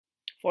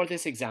For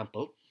this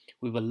example,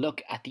 we will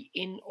look at the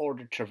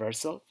in-order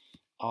traversal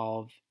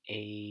of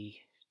a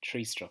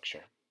tree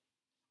structure.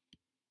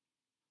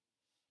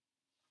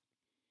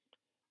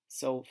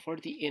 So for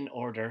the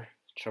in-order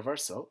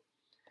traversal,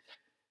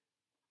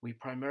 we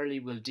primarily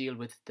will deal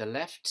with the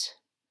left,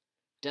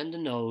 then the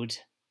node,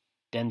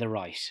 then the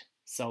right.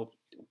 So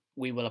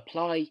we will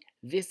apply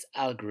this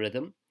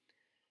algorithm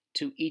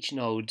to each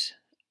node,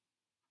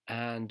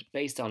 and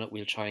based on it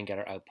we'll try and get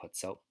our output.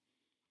 So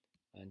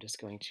I'm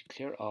just going to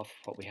clear off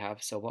what we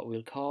have. So what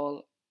we'll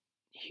call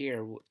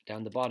here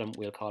down the bottom,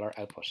 we'll call our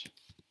output.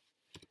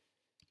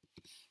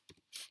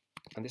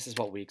 And this is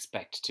what we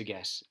expect to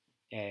get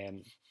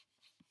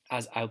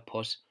as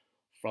output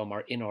from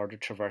our in-order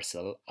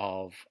traversal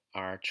of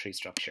our tree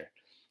structure.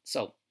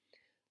 So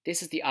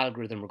this is the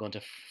algorithm we're going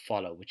to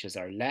follow, which is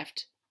our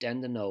left,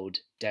 then the node,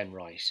 then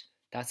right.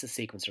 That's the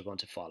sequence we're going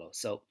to follow.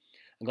 So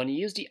I'm going to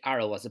use the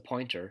arrow as a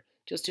pointer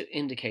just to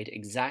indicate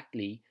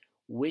exactly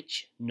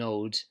which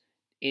node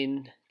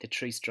in the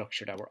tree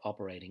structure that we're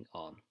operating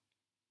on.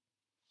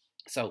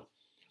 So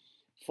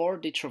for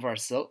the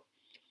traversal,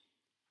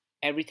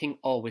 everything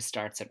always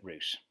starts at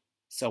root.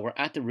 So we're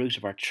at the root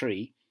of our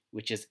tree,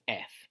 which is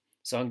F.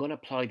 So I'm going to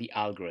apply the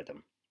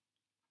algorithm.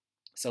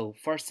 So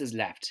first is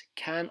left.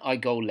 Can I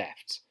go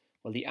left?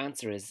 Well, the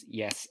answer is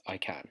yes, I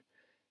can.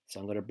 So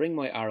I'm going to bring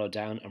my arrow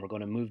down and we're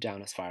going to move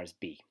down as far as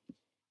B.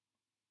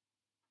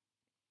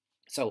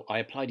 So I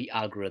apply the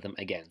algorithm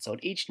again. So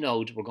at each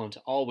node, we're going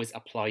to always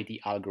apply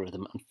the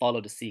algorithm and follow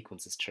the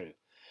sequences through.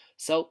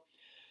 So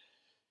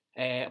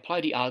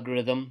apply the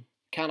algorithm.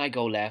 Can I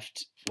go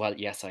left? Well,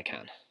 yes, I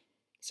can.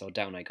 So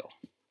down I go.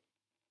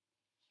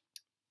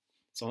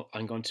 So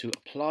I'm going to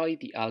apply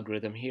the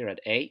algorithm here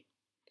at A,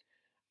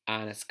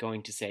 and it's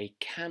going to say,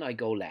 can I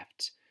go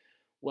left?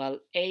 Well,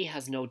 A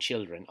has no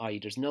children, i.e.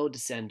 there's no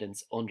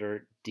descendants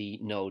under the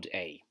node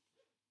A.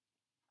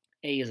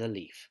 A is a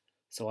leaf.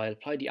 So I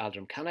apply the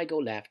algorithm. Can I go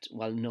left?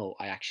 Well, no,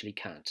 I actually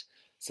can't.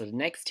 So the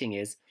next thing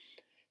is,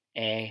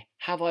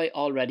 have I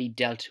already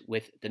dealt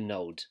with the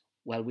node?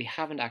 Well, we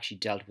haven't actually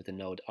dealt with the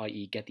node,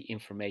 i.e. get the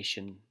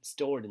information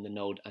stored in the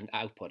node and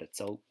output it.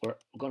 So we're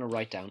going to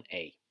write down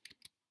A.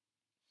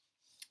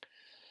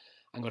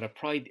 I'm going to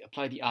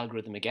apply the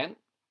algorithm again.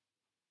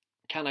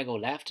 Can I go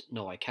left?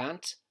 No, I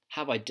can't.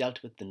 Have I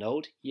dealt with the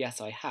node?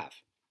 Yes, I have.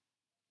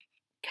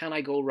 Can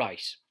I go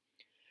right?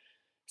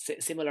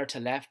 Similar to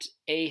left,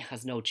 A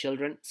has no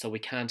children, so we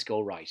can't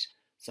go right.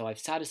 So I've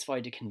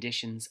satisfied the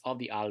conditions of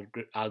the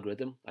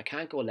algorithm. I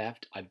can't go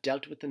left, I've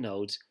dealt with the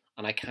node,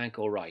 and I can't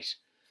go right.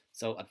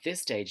 So at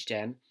this stage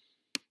then,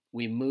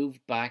 we move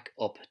back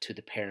up to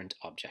the parent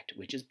object,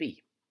 which is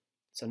B.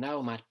 So now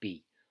I'm at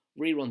B.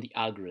 Rerun the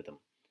algorithm.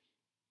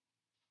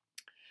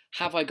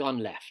 Have I gone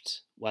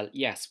left? Well,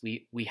 yes,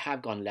 we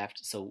have gone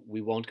left, so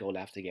we won't go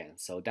left again.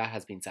 So that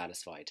has been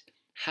satisfied.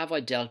 Have I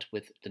dealt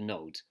with the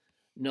node?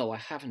 No, I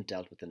haven't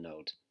dealt with the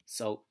node.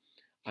 So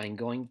I'm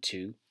going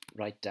to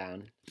write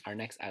down our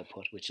next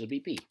output, which will be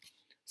B.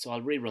 So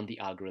I'll rerun the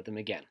algorithm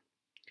again.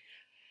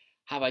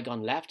 Have I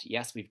gone left?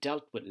 Yes, we've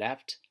dealt with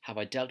left. Have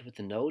I dealt with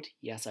the node?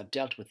 Yes, I've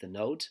dealt with the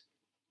node.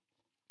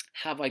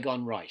 Have I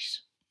gone right?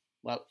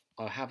 Well,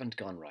 I haven't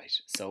gone right.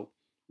 So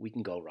we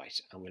can go right,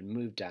 and we'll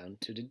move down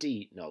to the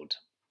D node.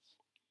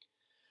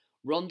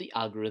 Run the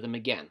algorithm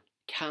again.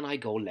 Can I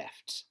go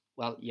left?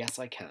 Well, yes,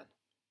 I can.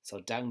 So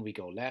down we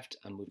go left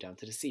and move down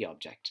to the C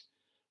object.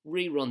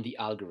 Rerun the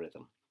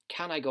algorithm.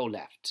 Can I go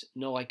left?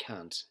 No, I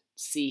can't.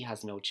 C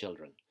has no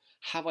children.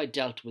 Have I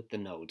dealt with the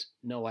node?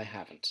 No, I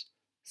haven't.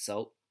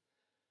 So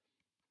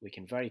we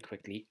can very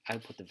quickly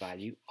output the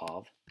value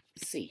of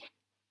C.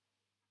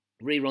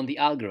 Rerun the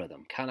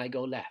algorithm. Can I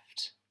go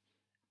left?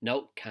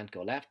 No, can't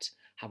go left.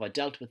 Have I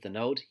dealt with the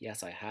node?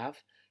 Yes, I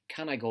have.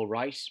 Can I go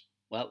right?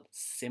 Well,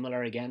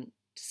 similar again.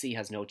 C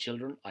has no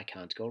children. I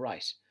can't go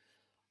right.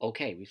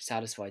 Okay, we've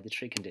satisfied the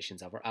three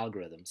conditions of our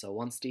algorithm. So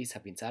once these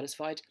have been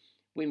satisfied,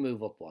 we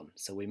move up one.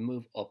 So we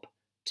move up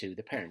to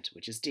the parent,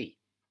 which is D.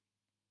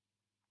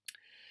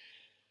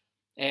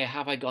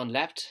 Have I gone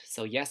left?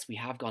 So yes, we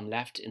have gone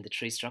left in the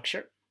tree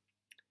structure.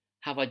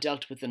 Have I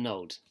dealt with the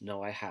node?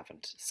 No, I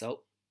haven't. So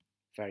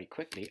very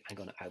quickly, I'm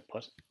going to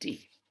output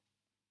D.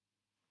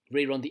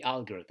 Rerun the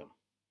algorithm.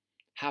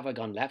 Have I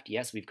gone left?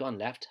 Yes, we've gone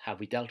left.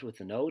 Have we dealt with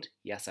the node?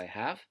 Yes, I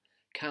have.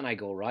 Can I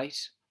go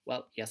right?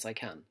 Well, yes, I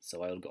can.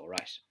 So I'll go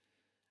right.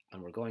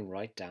 And we're going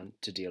right down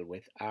to deal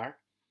with our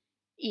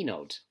E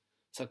node.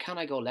 So can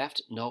I go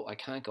left? No, I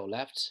can't go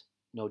left.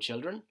 No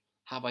children.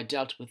 Have I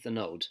dealt with the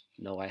node?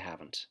 No, I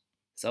haven't.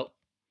 So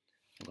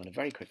I'm going to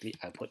very quickly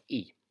output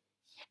E.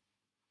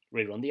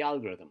 Rerun the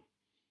algorithm.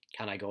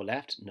 Can I go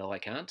left? No, I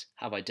can't.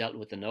 Have I dealt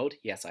with the node?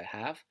 Yes, I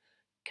have.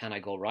 Can I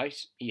go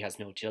right? E has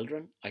no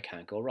children. I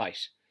can't go right.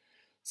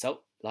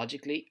 So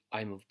logically,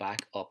 I move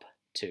back up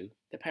to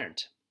the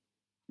parent.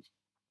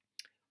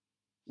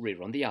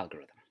 Rerun the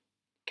algorithm.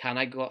 Can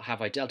I go?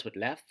 Have I dealt with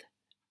left?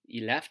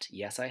 Left?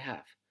 Yes, I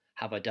have.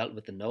 Have I dealt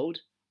with the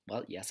node?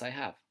 Well, yes, I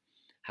have.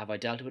 Have I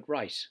dealt with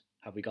right?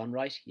 Have we gone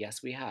right?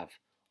 Yes, we have.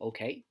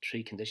 Okay,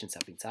 three conditions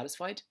have been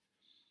satisfied.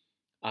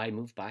 I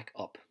move back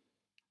up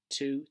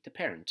to the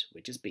parent,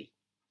 which is B.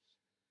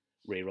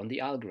 Rerun the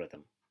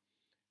algorithm.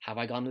 Have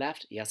I gone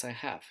left? Yes, I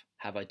have.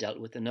 Have I dealt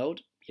with the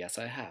node? Yes,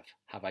 I have.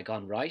 Have I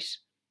gone right?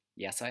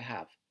 Yes, I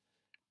have.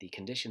 The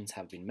conditions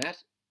have been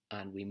met,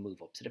 and we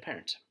move up to the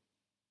parent,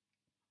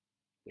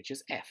 which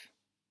is F.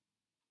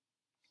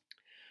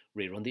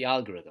 Rerun the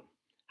algorithm.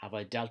 Have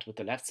I dealt with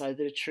the left side of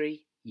the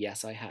tree?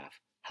 Yes, I have.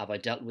 Have I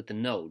dealt with the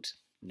node?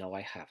 No,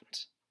 I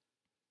haven't.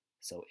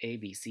 So A,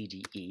 B, C,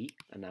 D, E,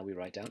 and now we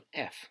write down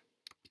F.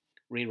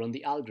 Rerun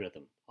the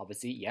algorithm.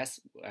 Obviously,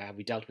 yes, have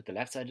we dealt with the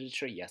left side of the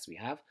tree? Yes, we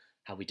have.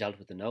 Have we dealt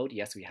with the node?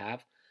 Yes, we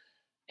have.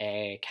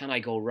 Can I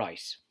go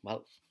right?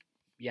 Well,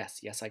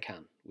 yes, I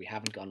can. We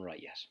haven't gone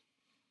right yet.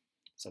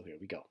 So here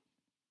we go.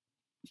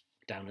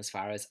 Down as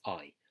far as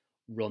I.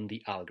 Run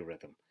the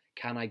algorithm.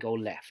 Can I go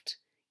left?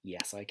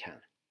 Yes, I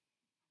can.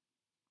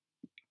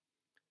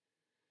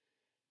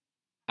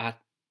 At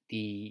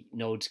the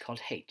node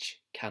called H,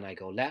 can I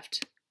go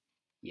left?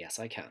 Yes,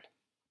 I can.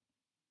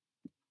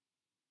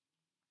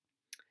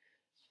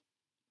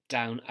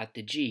 Down at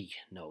the G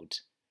node,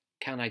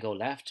 can I go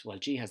left? Well,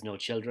 G has no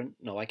children.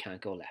 No, I can't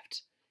go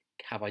left.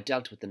 Have I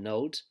dealt with the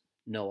node?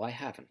 No, I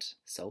haven't.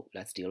 So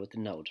let's deal with the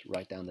node.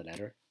 Write down the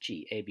letter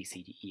G, A, B,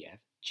 C, D, E, F,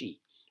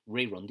 G.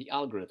 Rerun the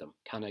algorithm.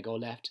 Can I go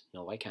left?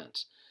 No, I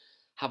can't.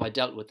 Have I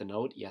dealt with the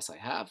node? Yes, I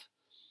have.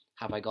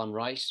 Have I gone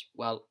right?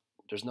 Well,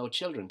 there's no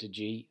children to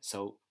G,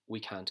 so we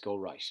can't go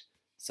right.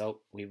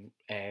 So we've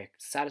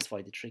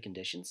satisfied the three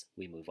conditions.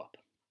 We move up.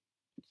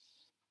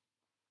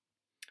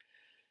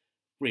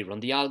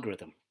 Rerun the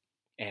algorithm.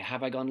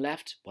 Have I gone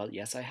left? Well,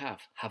 yes, I have.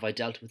 Have I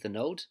dealt with the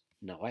node?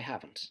 No, I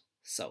haven't.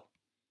 So,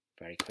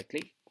 very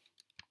quickly,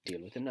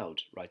 deal with the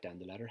node. Write down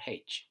the letter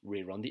H.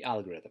 Rerun the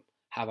algorithm.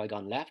 Have I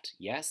gone left?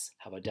 Yes.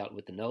 Have I dealt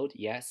with the node?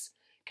 Yes.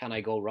 Can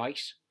I go right?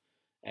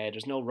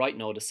 There's no right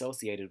node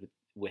associated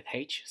with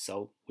H,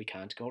 so we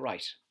can't go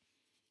right.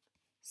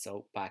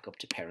 So back up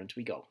to parent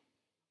we go.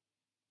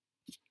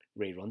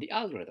 Rerun the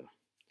algorithm.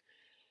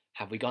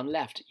 Have we gone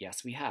left?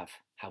 Yes, we have.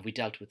 Have we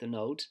dealt with the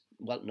node?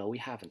 Well, no, we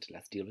haven't.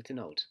 Let's deal with the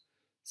node.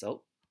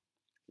 So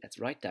let's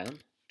write down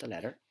the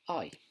letter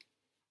I.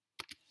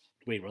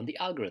 Rerun the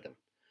algorithm.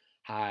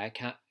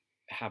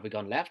 Have we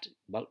gone left?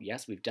 Well,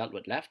 yes, we've dealt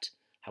with left.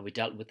 Have we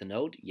dealt with the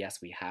node?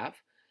 Yes, we have.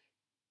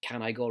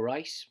 Can I go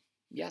right?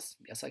 Yes,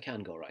 I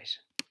can go right.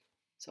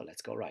 So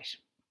let's go right.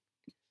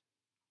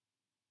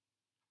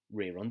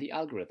 Rerun the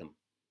algorithm.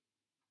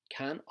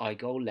 Can I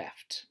go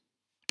left?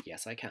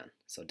 Yes, I can.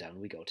 So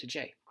down we go to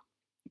J.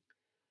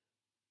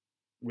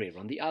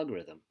 Rerun the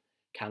algorithm.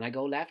 Can I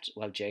go left?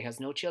 Well, J has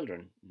no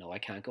children. No, I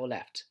can't go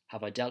left.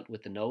 Have I dealt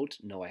with the node?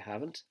 No, I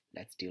haven't.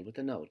 Let's deal with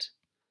the node.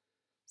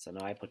 So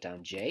now I put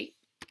down J.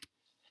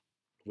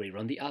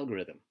 Rerun the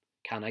algorithm.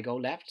 Can I go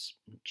left?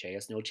 J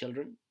has no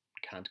children.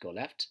 Can't go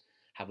left.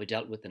 Have we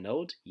dealt with the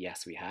node?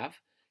 Yes, we have.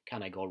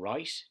 Can I go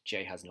right?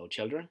 J has no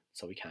children,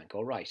 so we can't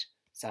go right.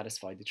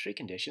 Satisfy the three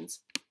conditions.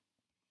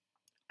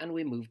 And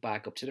we move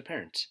back up to the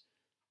parent.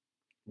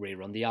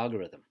 Rerun the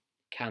algorithm.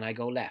 Can I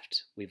go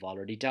left? We've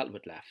already dealt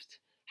with left.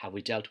 Have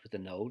we dealt with the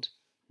node?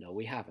 No,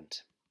 we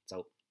haven't.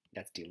 So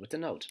let's deal with the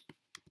node.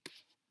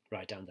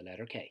 Write down the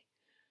letter K.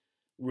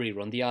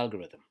 Rerun the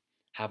algorithm.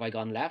 Have I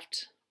gone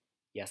left?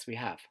 Yes, we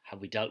have.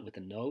 Have we dealt with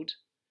the node?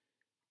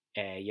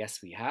 Yes,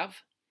 we have.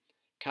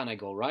 Can I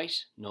go right?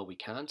 No, we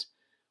can't.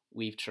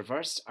 We've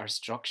traversed our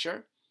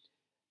structure,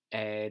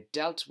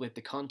 dealt with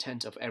the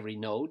content of every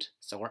node.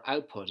 So our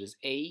output is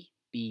A,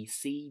 B,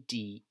 C,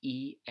 D,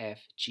 E,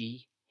 F,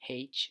 G,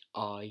 H,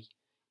 I,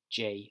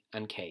 J,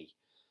 and K.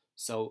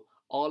 So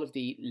all of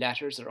the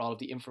letters or all of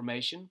the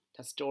information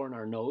that's stored in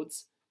our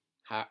nodes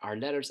are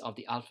letters of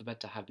the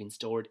alphabet that have been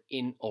stored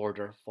in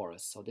order for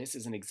us. So this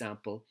is an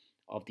example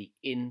of the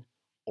in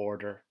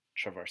order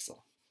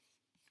traversal.